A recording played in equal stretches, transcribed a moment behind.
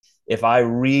if I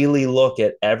really look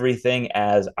at everything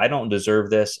as I don't deserve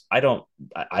this,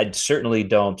 I certainly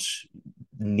don't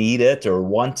need it or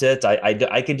want it.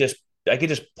 I can just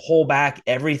pull back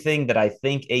everything that I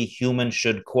think a human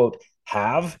should quote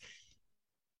have,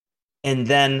 and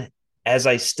then as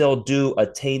I still do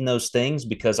attain those things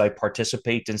because I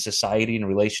participate in society and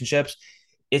relationships,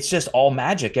 it's just all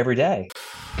magic every day.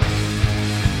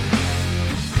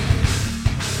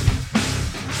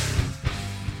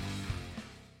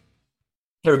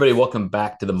 Hey everybody, welcome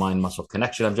back to the Mind Muscle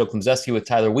Connection. I'm Joe Klemczewski with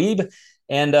Tyler Weeb.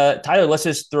 And Tyler, let's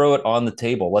just throw it on the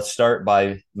table. Let's start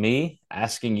by me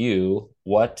asking you,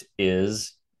 what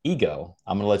is ego?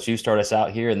 I'm going to let you start us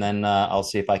out here, and then I'll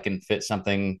see if I can fit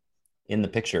something in the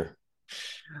picture.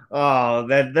 Oh,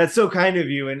 that's so kind of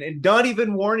you, and not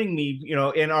even warning me,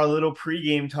 in our little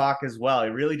pregame talk as well. It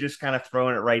really just kind of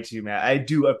throwing it right to you, man. I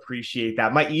do appreciate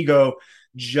that. My ego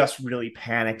just really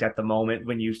panicked at the moment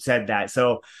when you said that.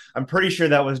 So I'm pretty sure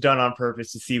that was done on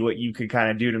purpose to see what you could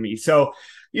kind of do to me. So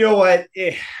you know what?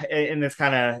 And this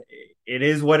kind of it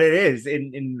is what it is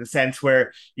in the sense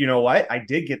where you know what I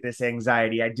did get this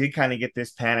anxiety. I did kind of get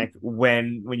this panic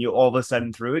when you all of a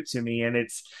sudden threw it to me, and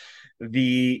it's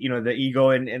the ego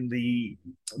and the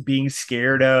being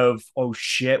scared of, oh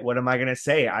shit, what am I going to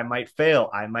say? I might fail,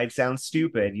 I might sound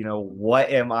stupid,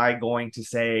 what am I going to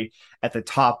say at the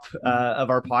top of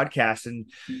our podcast? And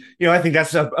I think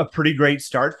that's a pretty great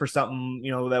start for something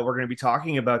that we're going to be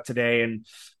talking about today. And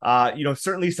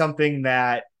certainly something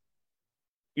that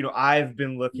I've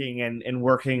been looking and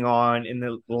working on in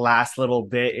the last little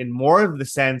bit, in more of the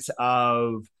sense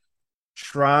of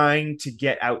trying to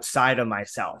get outside of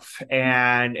myself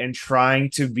and trying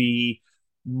to be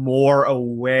more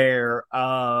aware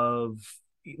of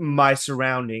my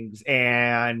surroundings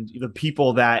and the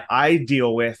people that I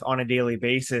deal with on a daily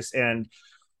basis, and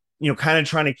kind of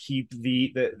trying to keep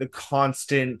the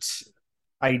constant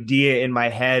idea in my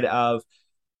head of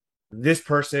this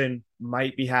person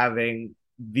might be having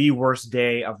the worst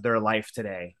day of their life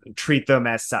today. Treat them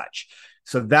as such.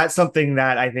 So that's something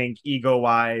that I think ego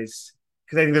wise,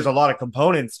 because I think there's a lot of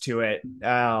components to it.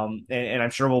 And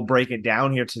I'm sure we'll break it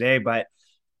down here today. But,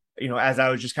 as I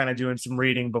was just kind of doing some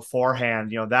reading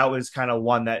beforehand, that was kind of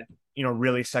one that,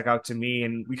 really stuck out to me.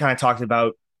 And we kind of talked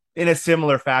about in a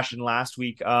similar fashion last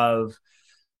week of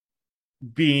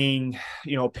being,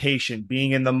 patient,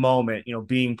 being in the moment,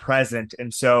 being present.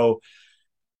 And so,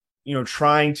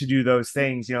 trying to do those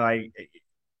things,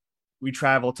 we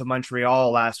traveled to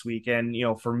Montreal last week, and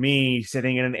for me,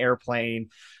 sitting in an airplane,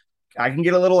 I can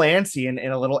get a little antsy and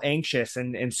a little anxious,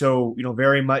 and so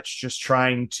very much just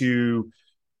trying to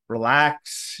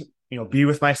relax, be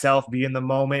with myself, be in the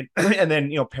moment, and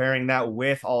then pairing that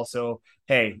with also,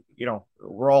 hey,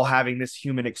 we're all having this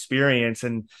human experience,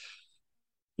 and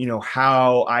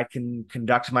how I can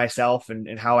conduct myself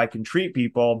and how I can treat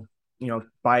people,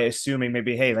 by assuming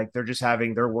maybe, hey, like they're just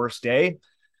having their worst day.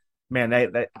 Man,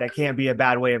 that can't be a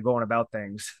bad way of going about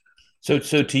things. So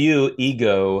to you,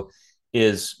 ego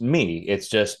is me. It's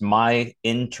just my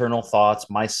internal thoughts,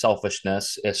 my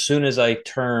selfishness. As soon as I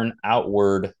turn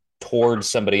outward towards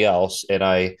somebody else and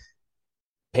I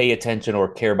pay attention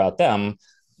or care about them,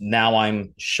 now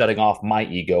I'm shutting off my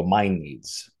ego, my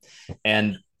needs.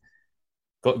 And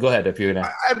go ahead if you're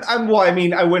gonna. I'm well, I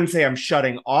mean, I wouldn't say I'm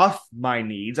shutting off my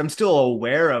needs. I'm still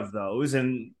aware of those.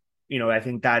 And, I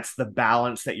think that's the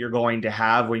balance that you're going to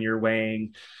have when you're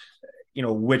weighing,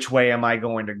 which way am I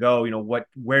going to go?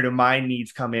 Where do my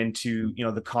needs come into,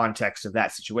 the context of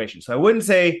that situation? So I wouldn't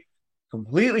say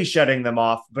completely shutting them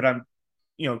off, but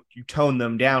you tone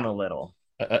them down a little.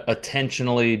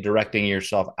 Attentionally directing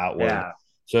yourself outward. Yeah.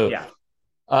 So Yeah.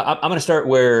 I'm going to start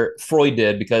where Freud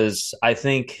did, because I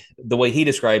think the way he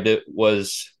described it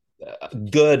was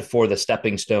good for the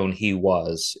stepping stone he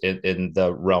was in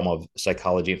the realm of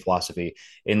psychology and philosophy.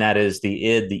 And that is the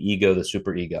id, the ego, the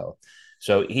superego.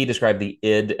 So he described the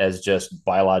id as just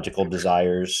biological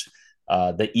desires,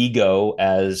 the ego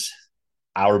as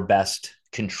our best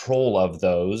control of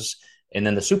those. And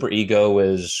then the superego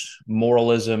is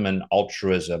moralism and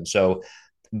altruism. So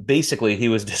basically, he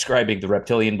was describing the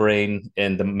reptilian brain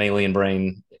and the mammalian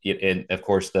brain, and of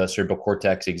course, the cerebral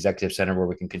cortex, the executive center, where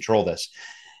we can control this.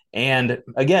 And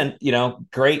again,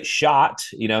 great shot.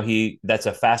 He that's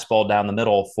a fastball down the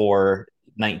middle for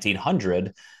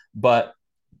 1900, but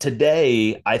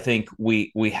today I think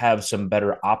we have some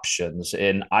better options,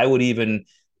 and I would even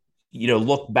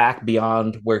look back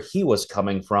beyond where he was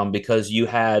coming from, because you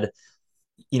had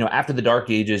after the dark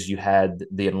ages you had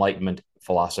the enlightenment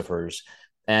philosophers,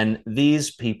 and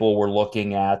these people were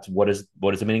looking at what is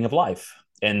the meaning of life,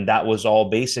 and that was all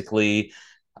basically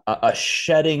a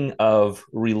shedding of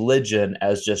religion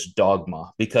as just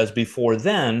dogma, because before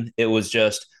then it was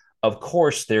just, of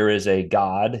course there is a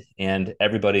God and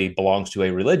everybody belongs to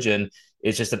a religion.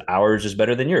 It's just that ours is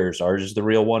better than yours, ours is the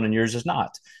real one and yours is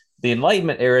not. The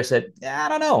Enlightenment era said, I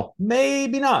don't know,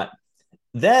 maybe not.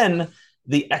 Then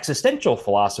the existential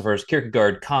philosophers,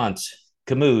 Kierkegaard, Kant,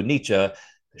 Camus, Nietzsche,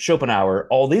 Schopenhauer,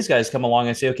 all these guys come along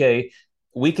and say, okay,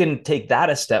 we can take that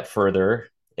a step further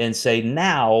and say,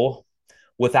 now,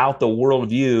 without the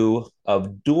worldview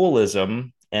of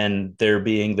dualism and there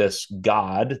being this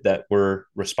God that we're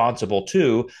responsible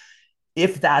to,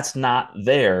 if that's not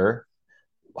there,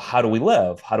 how do we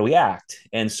live? How do we act?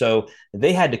 And so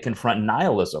they had to confront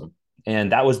nihilism.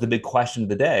 And that was the big question of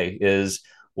the day is,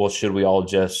 well, should we all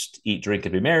just eat, drink,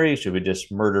 and be merry? Should we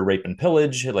just murder, rape, and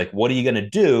pillage? Like, what are you going to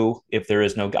do if there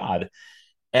is no God?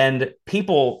 And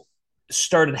people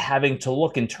started having to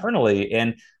look internally.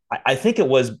 And I think it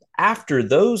was after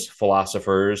those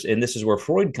philosophers, and this is where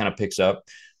Freud kind of picks up,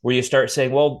 where you start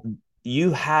saying, well,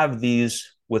 you have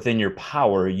these within your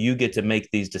power, you get to make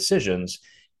these decisions.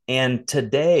 And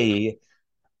today,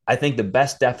 I think the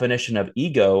best definition of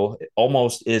ego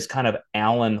almost is kind of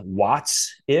Alan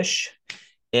Watts ish,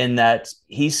 in that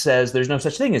he says there's no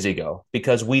such thing as ego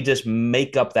because we just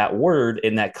make up that word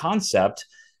in that concept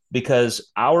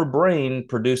because our brain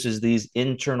produces these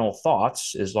internal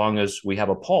thoughts as long as we have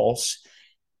a pulse,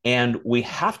 and we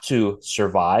have to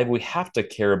survive, we have to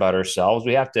care about ourselves,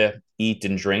 we have to eat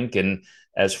and drink, and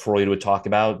as Freud would talk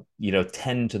about,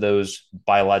 tend to those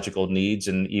biological needs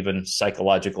and even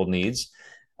psychological needs.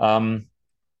 Um,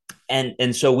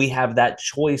 and so we have that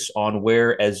choice on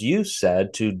where, as you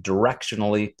said, to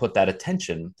directionally put that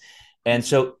attention. And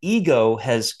so ego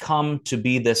has come to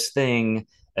be this thing,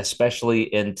 especially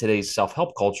in today's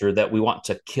self-help culture, that we want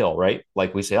to kill, right?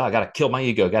 Like we say, oh, I got to kill my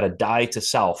ego, got to die to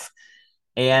self.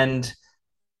 And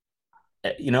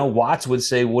Watts would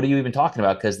say, what are you even talking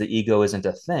about? Because the ego isn't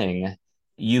a thing.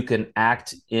 You can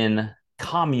act in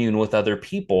commune with other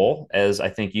people, as I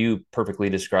think you perfectly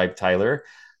described, Tyler.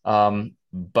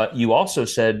 But you also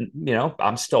said,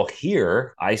 I'm still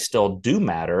here. I still do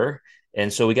matter.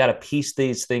 And so we got to piece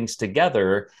these things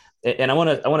together. And I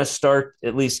want to start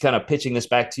at least kind of pitching this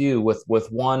back to you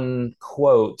with one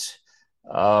quote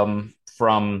from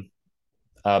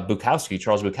Bukowski,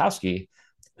 Charles Bukowski,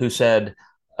 who said,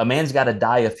 "A man's got to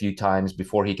die a few times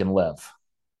before he can live."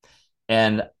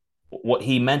 And what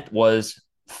he meant was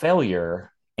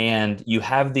failure. And you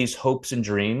have these hopes and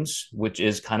dreams, which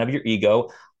is kind of your ego.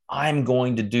 I'm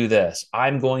going to do this.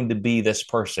 I'm going to be this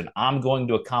person. I'm going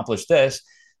to accomplish this.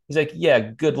 He's like, yeah,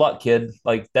 good luck, kid.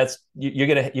 Like that's you're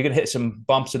gonna hit some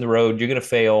bumps in the road. You're gonna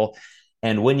fail.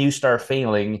 And when you start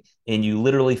failing and you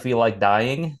literally feel like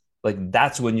dying, like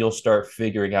that's when you'll start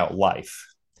figuring out life.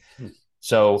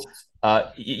 So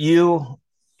you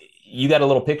got a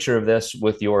little picture of this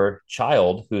with your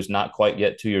child who's not quite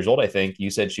yet 2 years old. I think you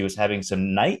said she was having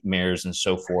some nightmares and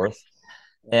so forth.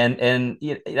 And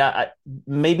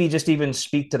maybe just even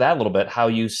speak to that a little bit, how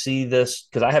you see this,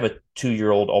 because I have a 2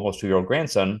 year old, almost 2 year old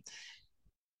grandson,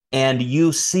 and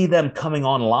you see them coming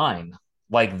online,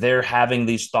 like they're having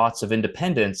these thoughts of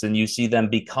independence, and you see them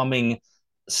becoming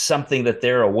something that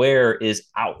they're aware is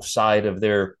outside of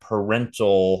their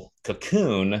parental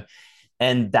cocoon.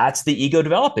 And that's the ego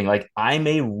developing. Like, I'm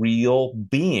a real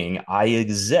being, I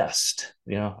exist,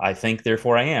 I think,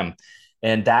 therefore I am.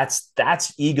 And that's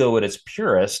ego at its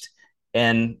purest.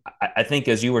 And I think,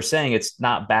 as you were saying, it's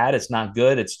not bad, it's not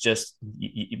good, it's just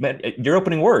you're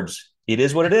opening words. It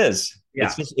is what it is.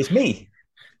 Yeah. It's me.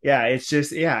 Yeah. It's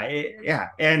just, yeah. Yeah.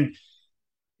 And,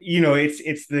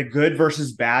 it's the good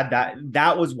versus bad.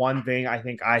 That was one thing I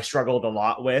think I struggled a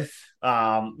lot with,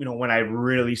 when I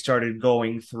really started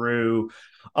going through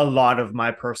a lot of my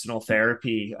personal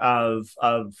therapy of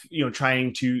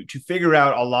trying to figure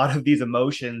out a lot of these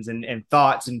emotions and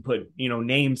thoughts and put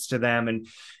names to them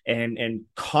and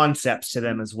concepts to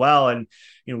them as well, and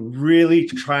really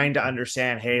trying to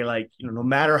understand, hey, like, no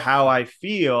matter how I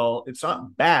feel, it's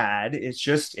not bad, it's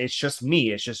just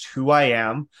me, it's just who I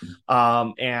am.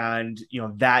 And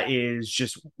that is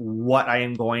just what I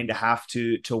am going to have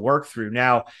to work through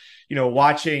now.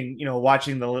 Watching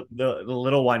the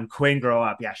little one Quinn grow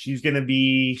up. Yeah, she'll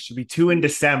be 2 in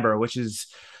December, which is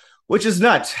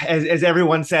nuts. As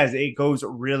everyone says, it goes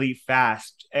really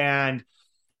fast. And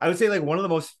I would say, like, one of the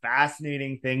most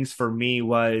fascinating things for me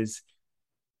was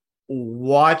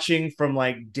watching from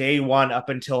like day one up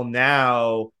until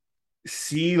now,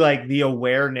 see like the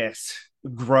awareness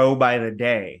grow by the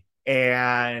day.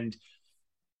 And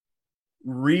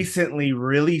recently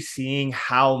really seeing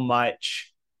how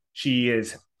much she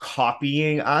is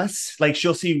copying us. Like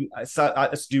she'll see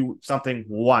us do something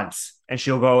once and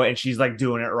she'll go and she's like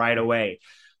doing it right away.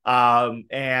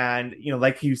 And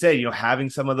like you said, having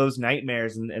some of those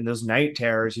nightmares and those night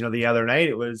terrors, the other night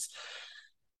it was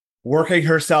working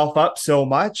herself up so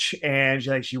much and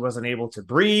she wasn't able to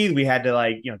breathe. We had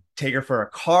to take her for a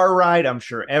car ride. I'm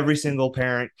sure every single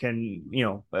parent can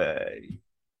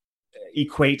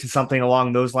equate to something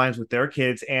along those lines with their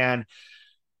kids. And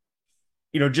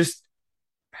just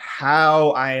how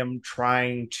I am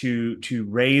trying to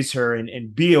raise her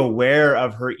and be aware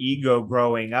of her ego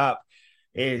growing up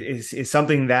is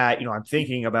something that I'm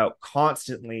thinking about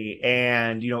constantly.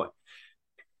 And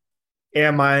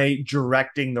am I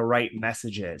directing the right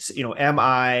messages? Am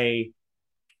I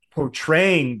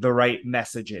portraying the right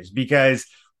messages? Because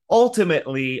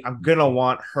ultimately, I'm gonna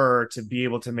want her to be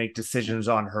able to make decisions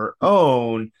on her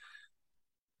own.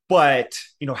 But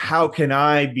how can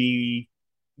I be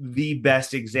the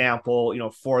best example,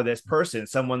 for this person,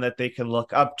 someone that they can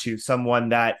look up to, someone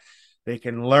that they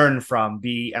can learn from,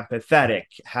 be empathetic,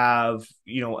 have,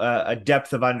 a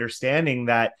depth of understanding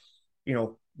that,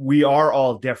 we are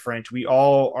all different. We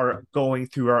all are going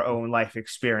through our own life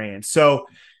experience. So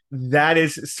that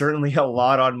is certainly a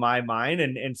lot on my mind.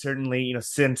 And certainly,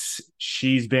 since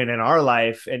she's been in our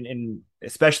life and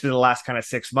especially the last kind of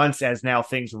 6 months, as now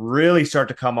things really start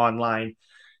to come online,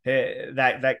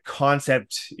 that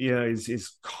concept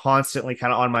is constantly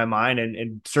kind of on my mind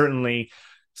and certainly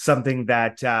something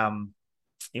that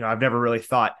I've never really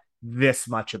thought this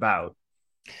much about.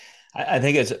 I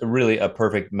think it's really a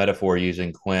perfect metaphor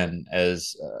using Quinn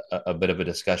as a bit of a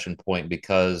discussion point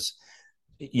because,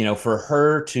 for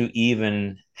her to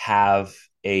even have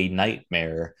a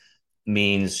nightmare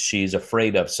means she's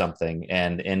afraid of something.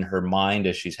 And in her mind,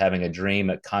 as she's having a dream,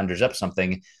 it conjures up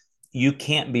something. You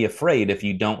can't be afraid if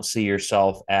you don't see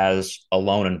yourself as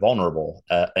alone and vulnerable,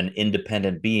 an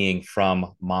independent being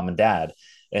from mom and dad.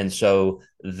 And so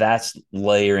that's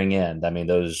layering in. I mean,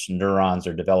 those neurons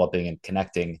are developing and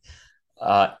connecting.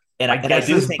 And I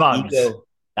do think bugs. ego,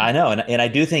 I know, and I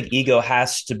do think ego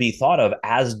has to be thought of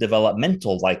as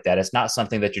developmental like that. It's not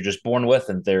something that you're just born with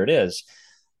and there it is,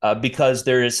 because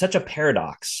there is such a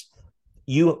paradox.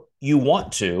 You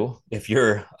want to, if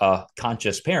you're a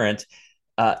conscious parent,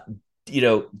 uh,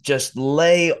 just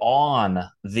lay on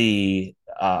the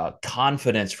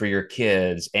confidence for your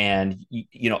kids and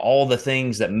all the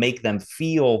things that make them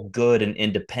feel good and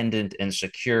independent and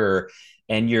secure,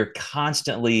 and you're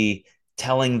constantly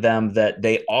telling them that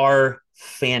they are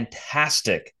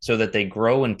fantastic so that they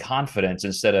grow in confidence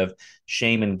instead of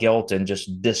shame and guilt and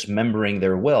just dismembering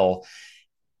their will.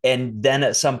 And then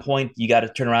at some point you got to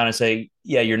turn around and say,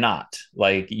 yeah, you're not,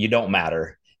 like, you don't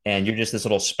matter, and you're just this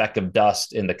little speck of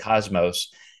dust in the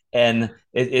cosmos. And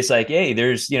it's like, hey,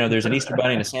 there's an Easter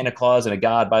bunny and a Santa Claus and a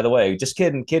God, by the way. Just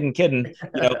kidding, kidding, kidding.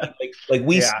 Like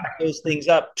we Yeah. set those things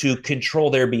up to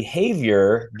control their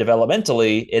behavior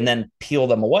developmentally and then peel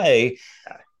them away.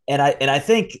 And I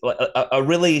think a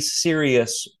really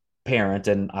serious parent,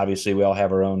 and obviously we all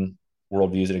have our own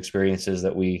worldviews and experiences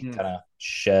that we Mm. kind of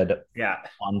shed Yeah.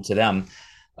 onto them.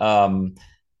 Um,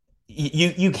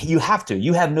 you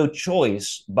have no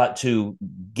choice but to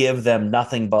give them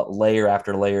nothing but layer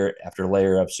after layer after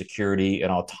layer of security and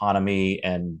autonomy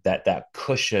and that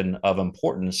cushion of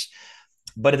importance.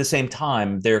 But at the same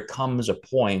time, there comes a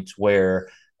point where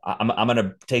I'm going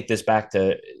to take this back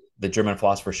to the German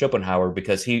philosopher Schopenhauer,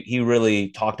 because he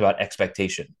really talked about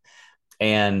expectation.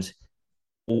 And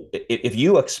if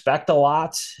you expect a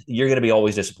lot, you're going to be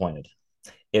always disappointed.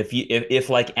 If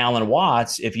like Alan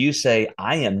Watts, if you say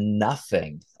I am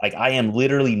nothing, like I am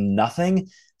literally nothing,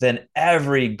 then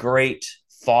every great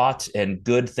thought and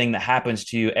good thing that happens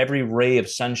to you, every ray of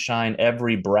sunshine,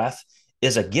 every breath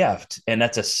is a gift, and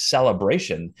that's a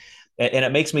celebration. And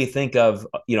it makes me think of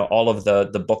all of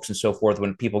the books and so forth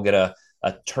when people get a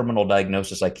terminal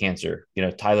diagnosis like cancer.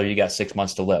 Tyler, you got 6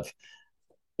 months to live.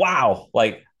 Wow,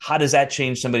 like how does that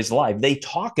change somebody's life? They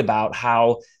talk about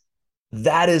how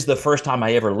that is the first time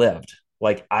I ever lived.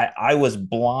 Like I was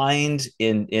blind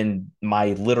in my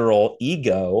literal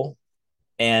ego.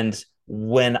 And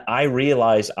when I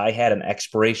realized I had an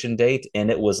expiration date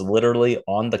and it was literally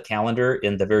on the calendar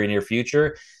in the very near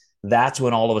future, that's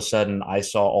when all of a sudden I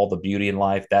saw all the beauty in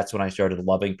life. That's when I started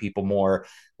loving people more.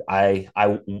 I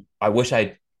wish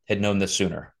I had known this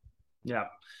sooner. Yeah.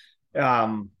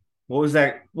 What was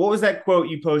that quote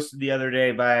you posted the other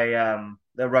day by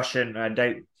the Russian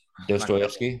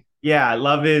Dostoevsky. yeah,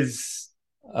 love is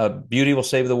Beauty will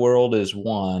save the world is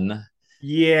one.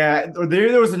 yeah, or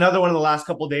there was another one in the last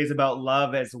couple of days about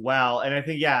love as well. And I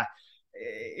think, yeah,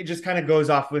 it just kind of goes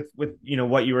off with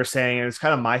what you were saying, and it's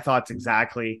kind of my thoughts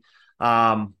exactly.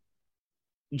 Um,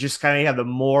 just kind of have the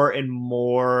more and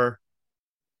more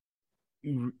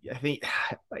I think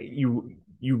you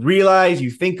realize,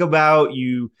 you think about,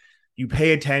 you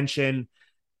pay attention.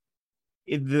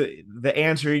 The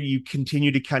answer you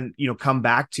continue to come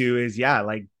back to is, yeah,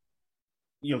 like,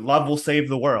 love will save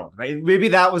the world, right? Maybe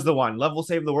that was the one. Love will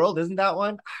save the world, isn't that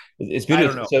one? It's I don't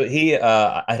beautiful. know.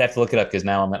 So I'd have to look it up because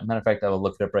now, matter of fact, I will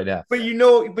look it up right now. But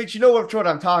what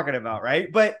I'm talking about,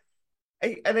 right? But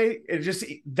I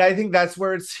think that's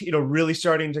where it's really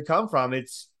starting to come from.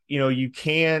 It's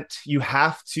you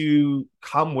have to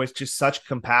come with just such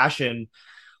compassion,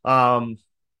 um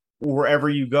wherever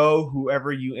you go,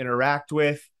 whoever you interact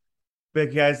with,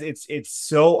 because it's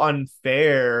so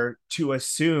unfair to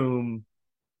assume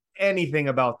anything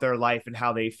about their life and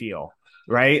how they feel,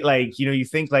 right? Like, you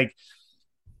think like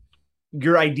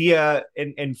your idea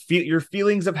and feel your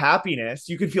feelings of happiness,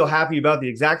 you could feel happy about the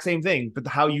exact same thing, but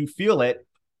how you feel it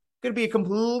could be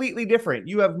completely different.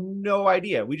 You have no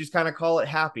idea. We just kind of call it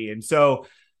happy. And so,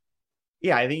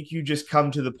 yeah, I think you just come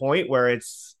to the point where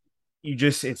you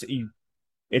just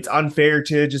it's unfair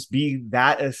to just be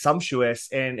that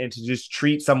assumptuous, and to just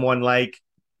treat someone like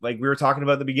we were talking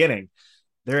about at the beginning.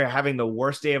 They're having the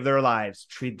worst day of their lives.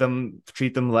 Treat them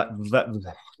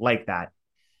like that.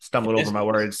 Stumbled over This, my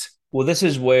words. well, this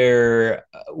is where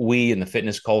we in the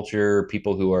fitness culture,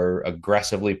 people who are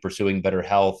aggressively pursuing better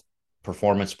health,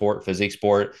 performance sport, physique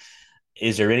sport,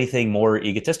 is there anything more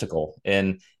egotistical?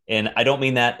 And I don't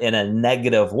mean that in a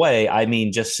negative way. I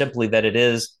mean just simply that it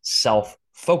is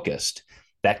self-focused.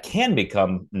 That can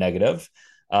become negative,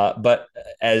 but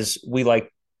as we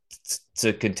like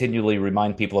to continually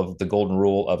remind people of the golden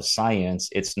rule of science,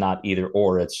 it's not either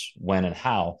or, it's when and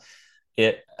how.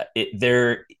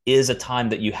 There is a time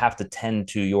that you have to tend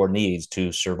to your needs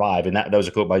to survive. And that was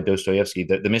a quote by Dostoevsky.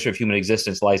 The mystery of human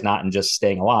existence lies not in just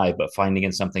staying alive, but finding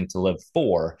in something to live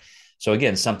for. So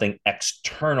again, something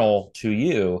external to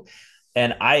you.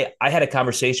 And I had a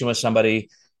conversation with somebody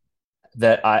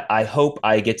that I hope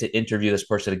I get to interview this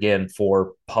person again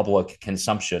for public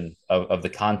consumption of the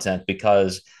content,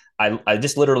 because I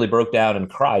just literally broke down and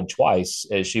cried twice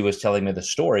as she was telling me the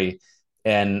story.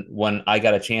 And when I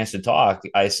got a chance to talk,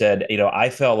 I said,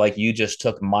 I felt like you just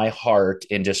took my heart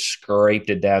and just scraped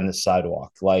it down the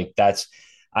sidewalk. Like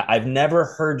I've never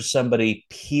heard somebody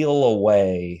peel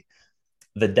away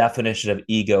the definition of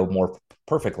ego more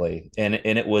perfectly. And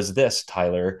it was this,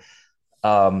 Tyler.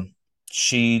 Um,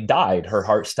 she died, her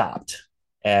heart stopped,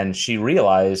 and she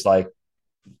realized my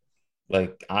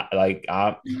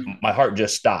heart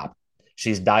just stopped.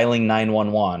 She's dialing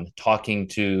 911, talking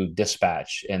to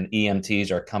dispatch, and EMTs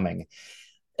are coming.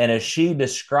 And as she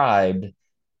described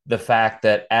the fact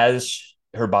that as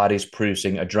her body's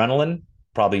producing adrenaline,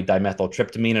 probably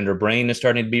dimethyltryptamine in her brain is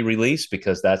starting to be released,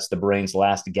 because that's the brain's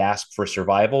last gasp for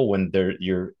survival when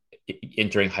you're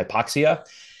entering hypoxia.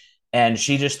 And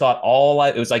she just thought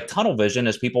it was like tunnel vision,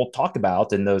 as people talk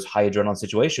about in those high adrenaline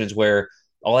situations, where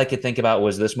all I could think about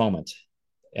was this moment.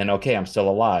 And okay, I'm still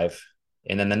alive.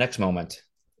 And then the next moment,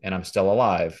 and I'm still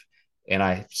alive. And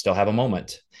I still have a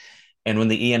moment. And when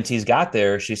the EMTs got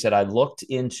there, she said, I looked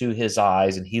into his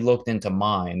eyes and he looked into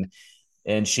mine.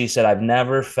 And she said, I've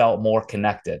never felt more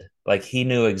connected. Like he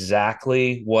knew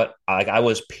exactly what, like I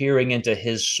was peering into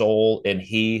his soul and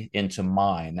he into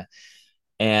mine.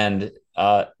 And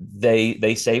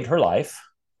they saved her life.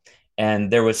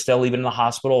 And there was still, even in the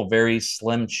hospital, a very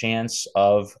slim chance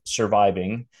of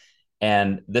surviving.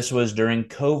 And this was during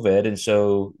COVID. And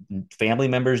so family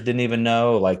members didn't even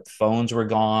know, like phones were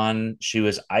gone. She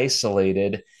was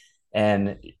isolated.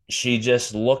 And she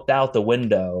just looked out the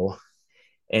window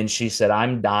and she said,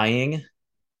 I'm dying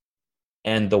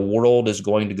and the world is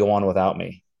going to go on without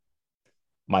me.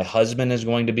 My husband is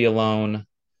going to be alone.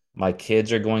 My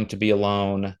kids are going to be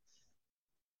alone.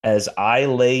 As I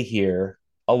lay here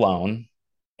alone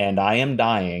and I am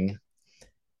dying,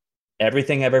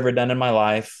 everything I've ever done in my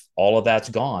life, all of that's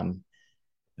gone.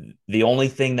 The only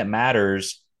thing that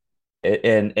matters,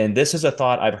 and this is a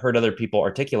thought I've heard other people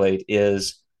articulate,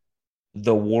 is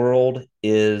the world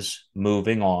is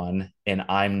moving on and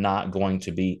I'm not going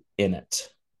to be in it.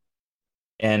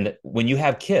 And when you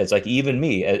have kids, like even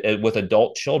me with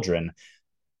adult children,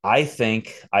 I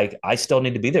think I still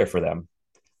need to be there for them.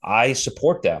 I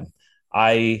support them.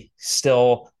 I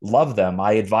still love them.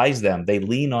 I advise them. They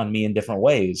lean on me in different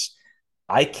ways.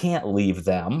 I can't leave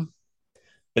them.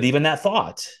 But even that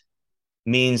thought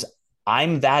means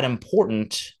I'm that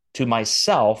important to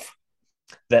myself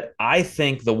that I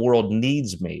think the world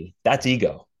needs me. That's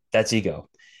ego. That's ego.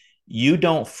 You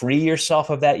don't free yourself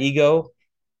of that ego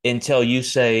until you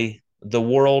say the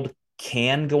world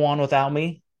can go on without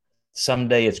me.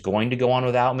 Someday it's going to go on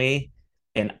without me.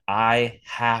 And I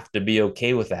have to be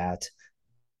okay with that.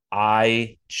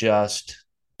 I just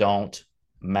don't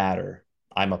matter.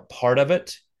 I'm a part of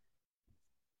it.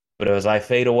 But as I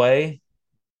fade away,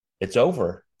 it's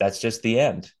over. That's just the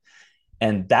end.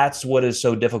 And that's what is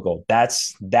so difficult.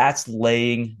 That's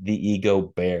laying the ego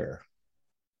bare.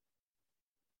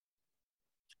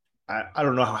 I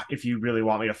don't know if you really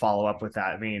want me to follow up with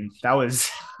that. I mean, that was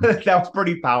that was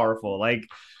pretty powerful. Like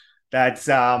that's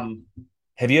Have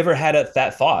you ever had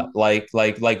that thought? Like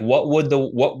what would the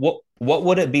what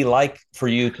would it be like for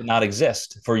you to not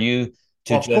exist? For you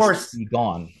to well, of just course, be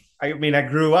gone? I mean, I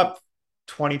grew up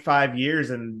 25 years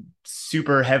in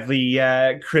super heavily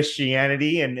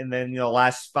Christianity, and then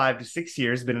last 5 to 6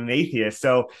 years been an atheist.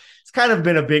 So it's kind of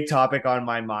been a big topic on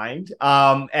my mind.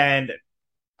 And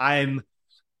I'm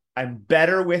I'm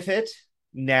better with it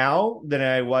now than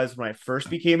I was when I first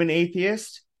became an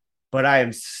atheist, but I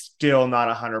am still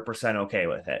not 100% okay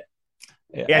with it.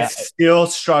 I, It's still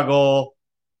struggle.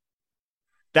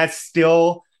 That's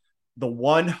still the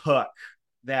one hook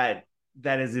that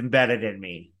that is embedded in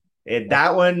me.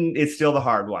 That one is still the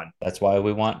hard one. that's why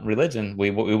we want religion.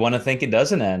 We want to think it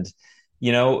doesn't end.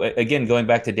 You know, again, going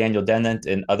back to Daniel Dennett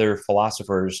and other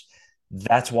philosophers,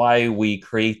 that's why we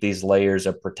create these layers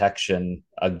of protection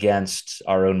against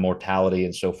our own mortality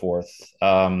and so forth.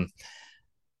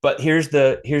 But here's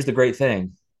the great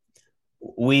thing: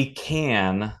 we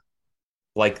can,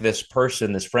 like this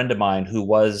person, this friend of mine who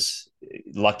was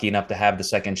lucky enough to have the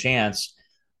second chance,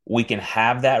 we can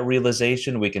have that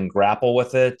realization, we can grapple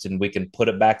with it, and we can put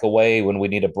it back away when we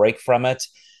need a break from it,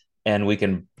 and we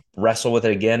can wrestle with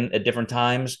it again at different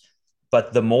times.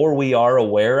 But the more we are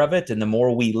aware of it and the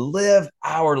more we live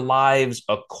our lives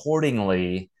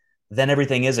accordingly, then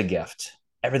everything is a gift.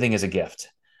 Everything is a gift.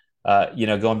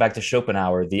 Going back to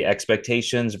Schopenhauer, the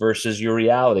expectations versus your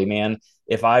reality, man.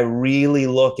 If I really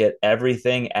look at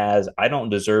everything as I don't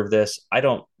deserve this,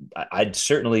 I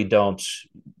certainly don't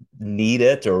need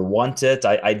it or want it.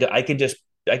 I could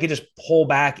just pull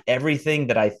back everything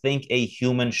that I think a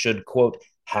human should quote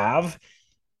have,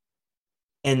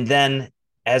 and then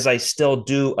as I still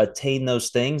do attain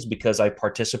those things because I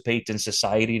participate in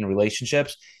society and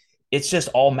relationships, it's just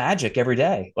all magic every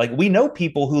day. Like we know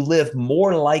people who live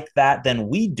more like that than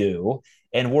we do,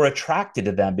 and we're attracted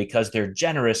to them because they're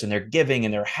generous and they're giving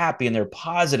and they're happy and they're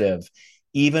positive,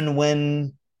 even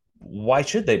when why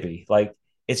should they be? Like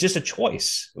it's just a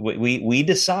choice. We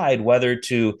decide whether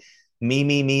to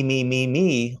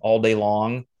me all day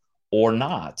long or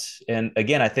not. And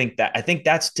again, I think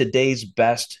that's today's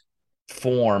best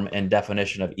form and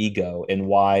definition of ego, and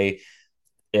why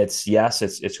it's yes,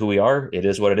 it's who we are. It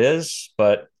is what it is.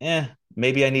 But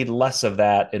maybe I need less of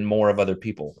that and more of other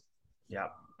people. Yeah.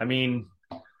 I mean,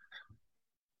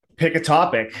 pick a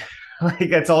topic. Like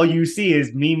that's all you see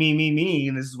is me.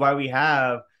 And this is why we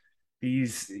have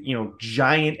these,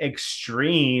 giant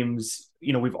extremes.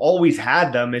 We've always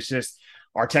had them. It's just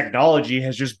our technology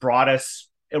has just brought us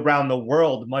around the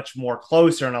world much more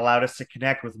closer and allowed us to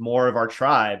connect with more of our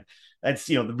tribe. That's,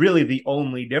 really the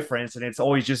only difference. And it's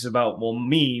always just about, well,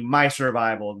 me, my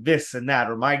survival, this and that,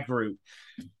 or my group.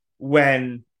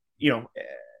 When,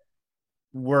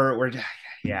 we're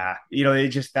yeah, it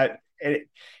just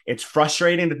it's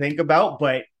frustrating to think about,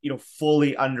 but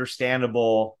fully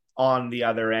understandable on the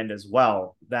other end as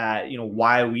well, that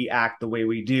why we act the way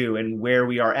we do and where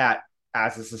we are at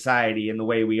as a society and the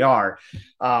way we are.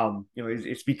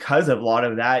 It's because of a lot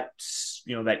of that,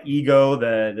 that ego,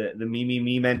 the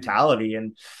me mentality.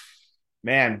 And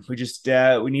man, we just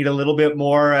we need a little bit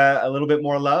more love, a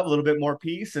little bit more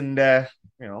peace, and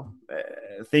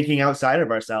thinking outside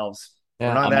of ourselves. We're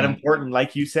Yeah, not I that mean, important,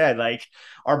 like you said. Like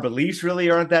our beliefs really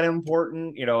aren't that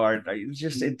important.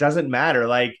 It doesn't matter.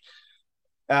 Like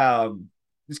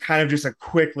it's kind of just a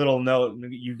quick little note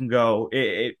you can go.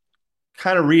 It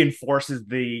kind of reinforces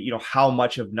the how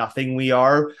much of nothing we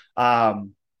are. So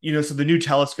the new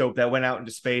telescope that went out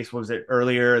into space, was it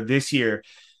earlier this year?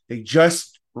 They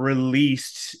just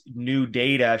released new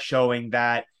data showing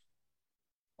that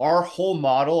our whole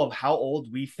model of how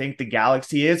old we think the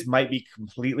galaxy is might be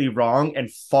completely wrong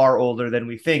and far older than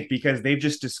we think, because they've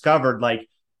just discovered like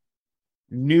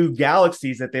new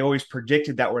galaxies that they always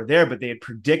predicted that were there, but they had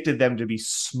predicted them to be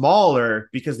smaller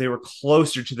because they were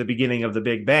closer to the beginning of the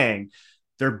Big Bang.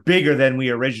 They're bigger than we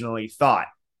originally thought.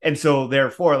 And so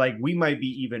therefore, like we might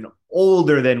be even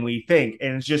older than we think.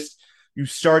 And it's just you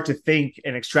start to think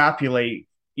and extrapolate,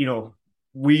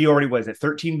 we already was it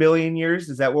 13 billion years?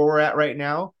 Is that where we're at right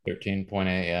now?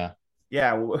 13.8, yeah.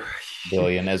 Yeah.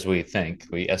 billion as we think,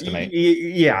 we estimate.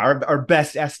 Yeah, our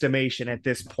best estimation at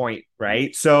this point,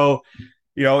 right? So,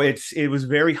 it was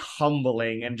very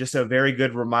humbling and just a very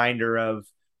good reminder of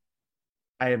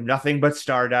I am nothing but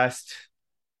stardust,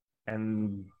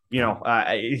 and your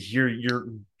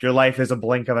life is a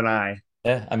blink of an eye.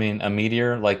 Yeah, I mean, a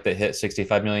meteor like that hit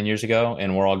 65 million years ago,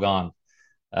 and we're all gone.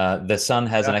 The sun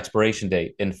has an Yeah. expiration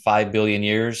date. In 5 billion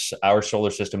years, our solar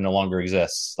system no longer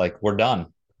exists. Like, we're done.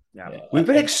 Yeah, we've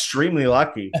been Yeah. extremely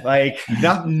lucky. Like,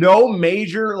 no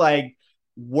major like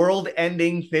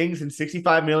world-ending things in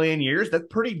 65 million years. That's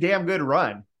pretty damn good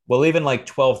run. Well, even like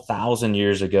 12,000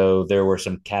 years ago, there were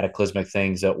some cataclysmic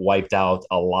things that wiped out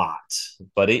a lot.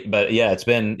 But yeah, it's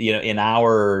been, in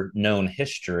our known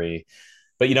history.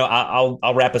 But, I'll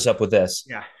wrap us up with this.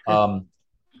 Yeah. Um,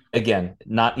 Again,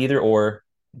 not either or,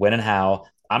 when and how.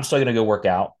 I'm still going to go work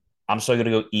out. I'm still going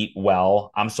to go eat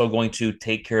well. I'm still going to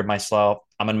take care of myself.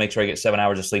 I'm going to make sure I get 7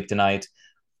 hours of sleep tonight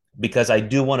because I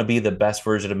do want to be the best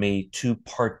version of me to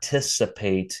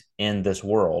participate in this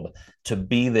world, to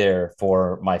be there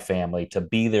for my family, to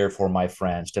be there for my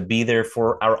friends, to be there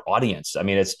for our audience. I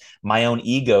mean, it's my own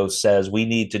ego says we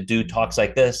need to do talks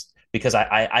like this because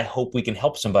I hope we can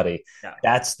help somebody. Yeah.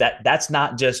 That's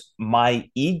not just my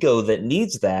ego that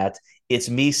needs that. It's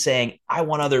me saying I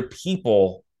want other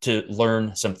people to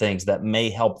learn some things that may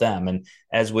help them. And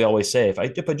as we always say, if I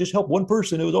just help one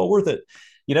person, it was all worth it.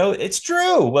 It's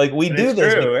true. Like we And do it's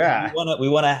this true. because Yeah. we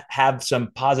want to have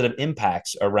some positive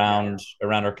impacts Yeah. around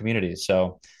our communities.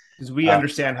 So Because we uh,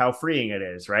 understand how freeing it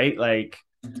is, right? Like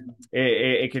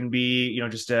it can be,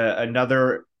 just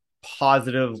another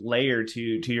positive layer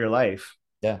to your life.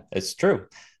 yeah, it's true.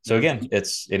 So Yeah. again,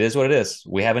 it is what it is.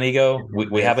 We have an ego. It is We,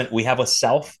 what we it is. haven't we have a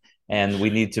self, and we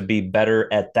need to be better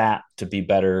at that to be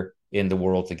better in the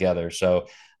world together. So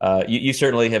you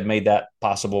certainly have made that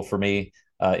possible for me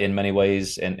in many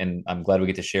ways, and I'm glad we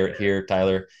get to share it here,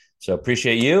 Tyler. So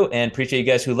appreciate you and appreciate you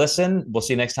guys who listen. We'll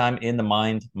see you next time in the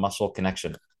Mind Muscle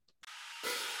Connection.